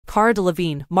Cara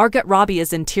Delevingne. Margot Robbie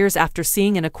is in tears after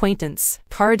seeing an acquaintance.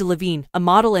 Cara Delevingne, a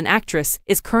model and actress,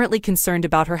 is currently concerned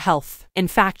about her health. In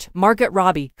fact, Margot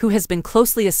Robbie, who has been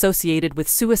closely associated with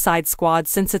Suicide Squad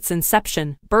since its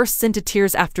inception, bursts into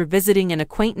tears after visiting an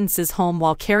acquaintance's home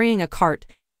while carrying a cart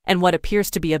and what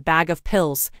appears to be a bag of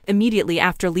pills. Immediately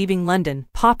after leaving London,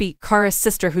 Poppy, Cara's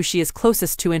sister who she is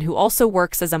closest to and who also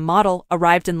works as a model,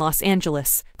 arrived in Los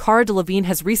Angeles. Cara Delevingne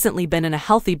has recently been in a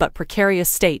healthy but precarious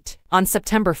state. On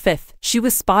September 5th, she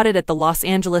was spotted at the Los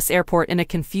Angeles airport in a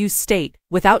confused state,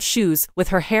 without shoes, with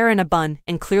her hair in a bun,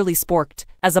 and clearly sporked.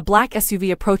 As a black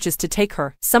SUV approaches to take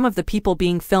her, some of the people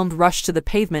being filmed rush to the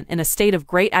pavement in a state of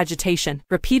great agitation,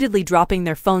 repeatedly dropping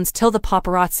their phones till the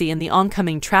paparazzi and the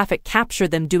oncoming traffic capture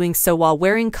them doing so while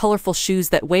wearing colorful shoes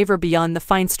that waver beyond the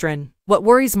feinstein. What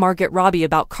worries Margot Robbie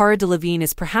about Cara Delevingne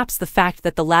is perhaps the fact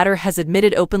that the latter has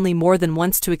admitted openly more than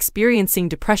once to experiencing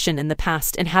depression in the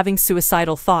past and having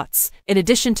suicidal thoughts. In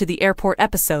addition to the airport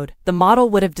episode, the model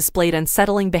would have displayed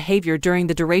unsettling behavior during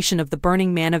the duration of the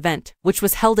Burning Man event, which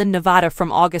was held in Nevada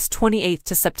from August 28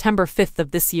 to September 5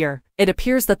 of this year. It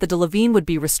appears that the Delevingne would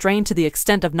be restrained to the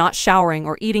extent of not showering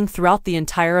or eating throughout the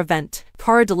entire event.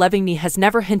 Cara Delevingne has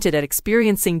never hinted at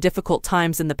experiencing difficult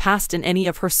times in the past in any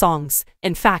of her songs.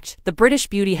 In fact, the British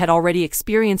beauty had already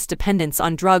experienced dependence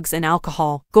on drugs and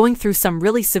alcohol, going through some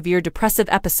really severe depressive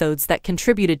episodes that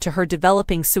contributed to her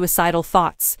developing suicidal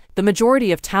thoughts. The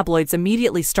majority of tabloids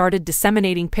immediately started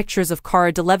disseminating pictures of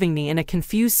Cara Delevingne in a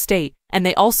confused state, and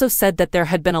they also said that there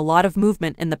had been a lot of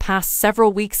movement in the past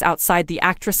several weeks outside the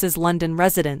actress's London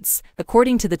residence.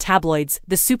 According to the tabloids,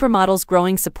 the supermodel's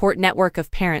growing support network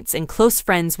of parents and close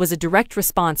friends was a direct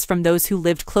response from those who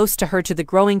lived close to her to the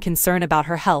growing concern about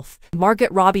her health. Margot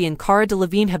Robbie and Cara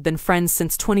Delevingne have been friends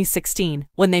since 2016,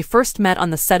 when they first met on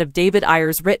the set of David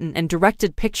Ayer's written and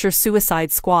directed picture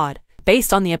Suicide Squad.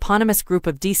 Based on the eponymous group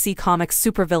of DC Comics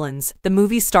supervillains, the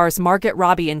movie stars Margot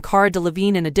Robbie and Cara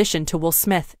Delevingne in addition to Will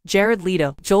Smith, Jared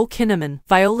Leto, Joel Kinnaman,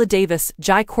 Viola Davis,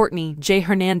 Jai Courtney, Jay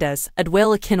Hernandez,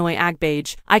 Adwale Akinoi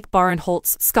Agbage, Ike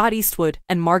Barinholtz, Scott Eastwood,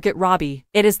 and Margot Robbie.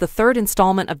 It is the third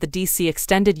installment of the DC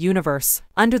Extended Universe.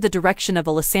 Under the direction of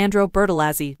Alessandro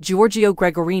Bertolazzi, Giorgio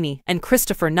Gregorini, and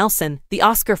Christopher Nelson, the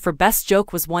Oscar for Best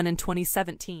Joke was won in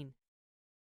 2017.